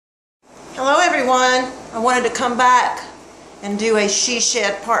everyone, I wanted to come back and do a She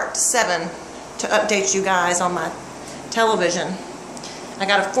Shed Part 7 to update you guys on my television. I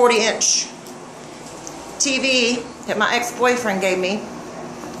got a 40-inch TV that my ex-boyfriend gave me,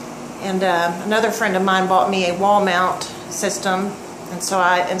 and another friend of mine bought me a wall mount system, and so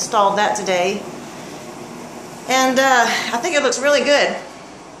I installed that today, and I think it looks really good.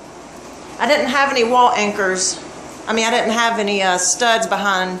 I didn't have any wall anchors. I didn't have any studs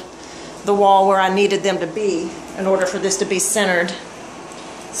behind the wall where I needed them to be in order for this to be centered.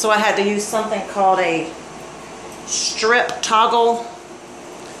 So I had to use something called a strip toggle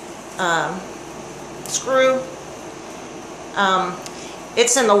screw.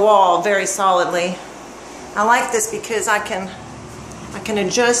 It's in the wall very solidly. I like this because I can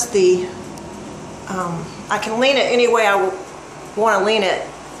adjust the, I can lean it any way I want to lean it.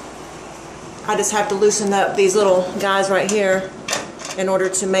 I just have to loosen up these little guys right here in order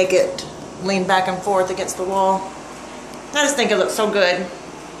to make it lean back and forth against the wall. I just think it looks so good.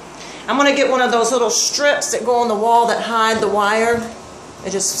 I'm going to get one of those little strips that go on the wall that hide the wire. It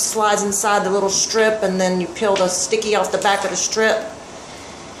just slides inside the little strip, and then you peel the sticky off the back of the strip,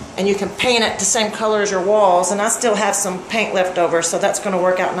 and you can paint it the same color as your walls. And I still have some paint left over, so that's going to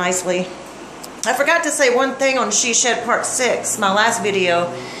work out nicely. I forgot to say one thing on She Shed Part 6, my last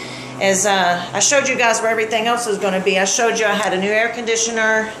video, is I showed you guys where everything else was going to be. I showed you I had a new air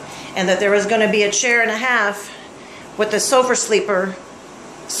conditioner, and that there was going to be a chair and a half with the sofa sleeper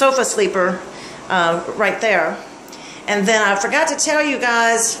right there. And then I forgot to tell you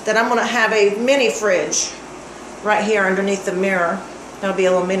guys that I'm going to have a mini fridge right here underneath the mirror. There'll be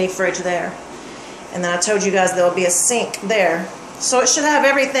a little mini fridge there. And then I told you guys there'll be a sink there. So it should have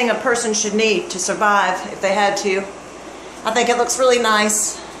everything a person should need to survive if they had to. I think it looks really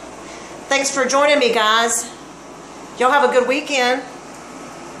nice. Thanks for joining me, guys. Y'all have a good weekend.